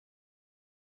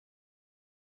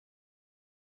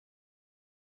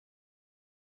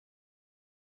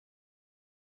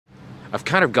I've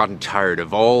kind of gotten tired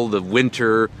of all the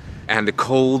winter and the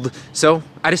cold, so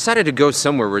I decided to go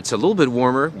somewhere where it's a little bit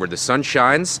warmer, where the sun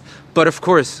shines. But of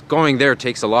course, going there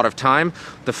takes a lot of time.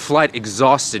 The flight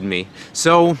exhausted me.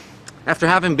 So, after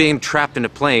having been trapped in a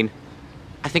plane,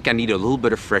 I think I need a little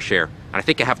bit of fresh air. And I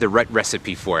think I have the right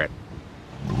recipe for it.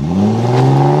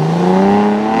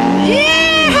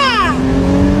 Yeah!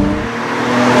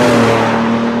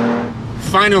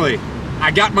 Finally,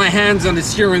 I got my hands on the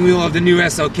steering wheel of the new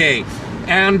SLK.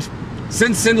 And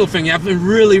since Sindelfing, I've been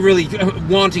really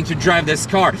wanting to drive this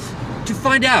car to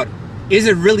find out, is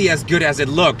it really as good as it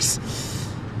looks?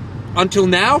 Until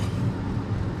now,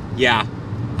 yeah,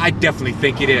 I definitely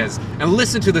think it is. And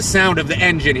listen to the sound of the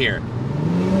engine here.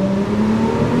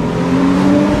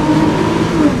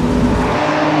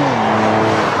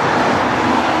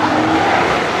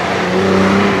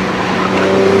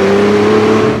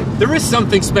 There is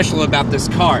something special about this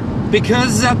car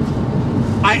because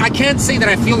I can't say that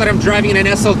I feel that I'm driving an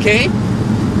SLK.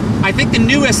 I think the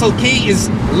new SLK is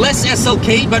less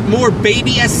SLK but more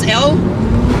baby SL,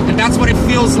 and that's what it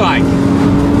feels like.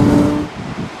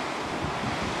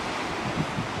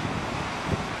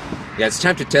 Yeah, it's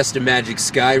time to test the magic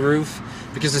sky roof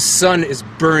because the sun is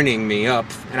burning me up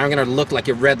and I'm gonna look like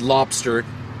a red lobster.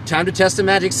 Time to test the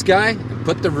magic sky and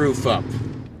put the roof up.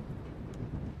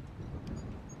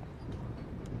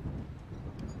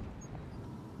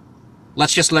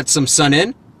 Let's just let some sun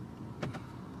in.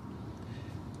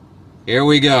 Here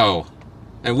we go.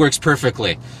 It works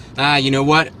perfectly. You know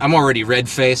what? I'm already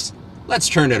red-faced. Let's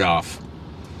turn it off.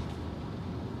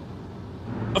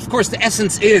 Of course, the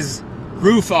essence is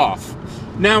roof off.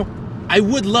 Now, I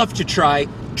would love to try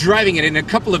driving it in a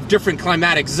couple of different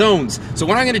climatic zones. So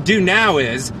what I'm going to do now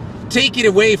is take it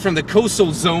away from the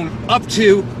coastal zone up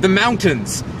to the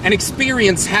mountains and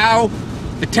experience how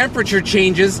the temperature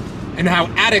changes and how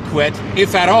adequate,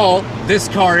 if at all, this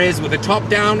car is with the top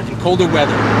down and colder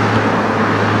weather.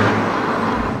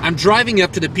 I'm driving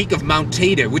up to the peak of Mount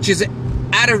Tata, which is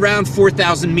at around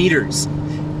 4,000 meters.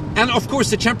 And of course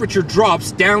the temperature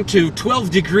drops down to 12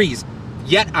 degrees,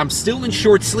 yet I'm still in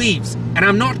short sleeves, and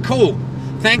I'm not cold,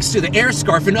 thanks to the air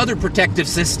scarf and other protective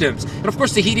systems. And of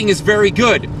course the heating is very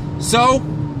good. So,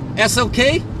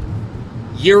 SLK,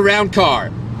 year-round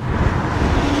car.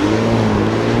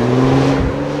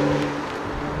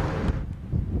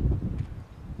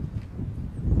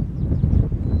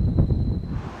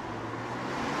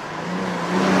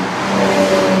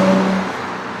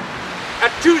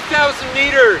 At 2,000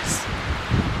 meters,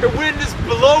 the wind is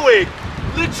blowing,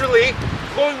 literally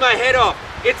blowing my head off.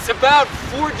 It's about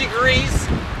 4 degrees,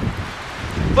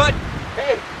 but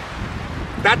hey,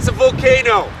 that's a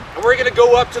Volcano, and we're gonna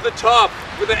go up to the top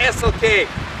with an SLK.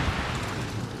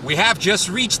 We have just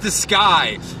reached the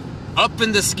sky, up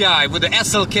in the sky with the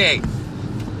SLK.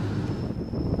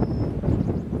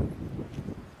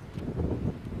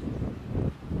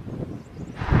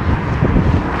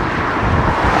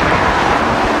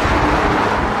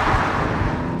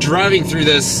 Driving through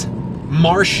this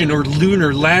Martian or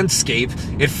lunar landscape,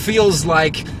 it feels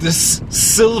like this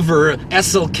silver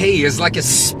SLK is like a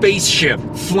spaceship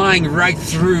flying right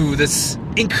through this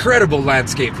incredible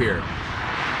landscape here.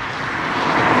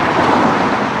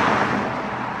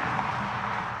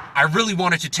 I really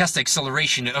wanted to test the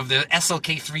acceleration of the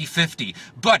SLK 350,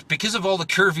 but because of all the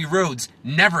curvy roads,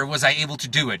 never was I able to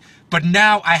do it. But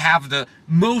now I have the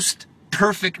most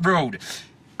perfect road.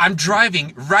 I'm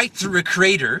driving right through a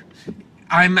crater.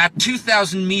 I'm at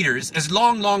 2,000 meters, as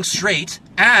long straight,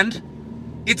 and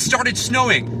it started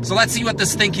snowing. So let's see what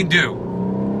this thing can do.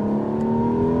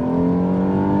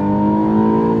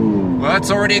 Well, it's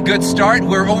already a good start.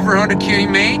 We're over 100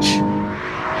 km/h.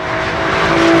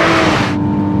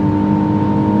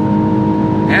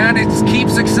 And it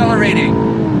keeps accelerating.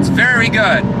 It's very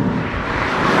good.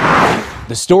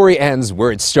 The story ends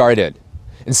where it started.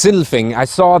 In Sindelfing, I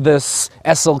saw this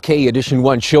SLK Edition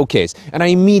 1 showcase, and I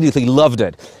immediately loved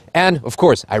it. And, of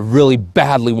course, I really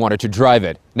badly wanted to drive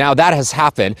it. Now that has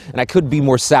happened, and I couldn't be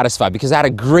more satisfied because I had a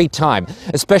great time,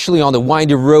 especially on the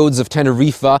windy roads of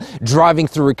Tenerife, driving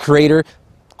through a crater.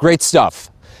 Great stuff.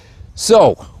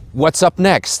 So, what's up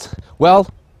next? Well,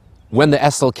 when the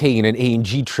SLK in an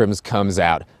AMG trims comes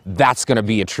out, that's gonna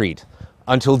be a treat.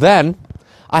 Until then,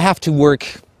 I have to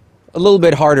work a little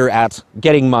bit harder at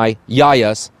getting my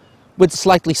yayas with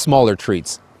slightly smaller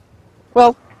treats.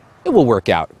 Well, it will work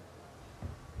out.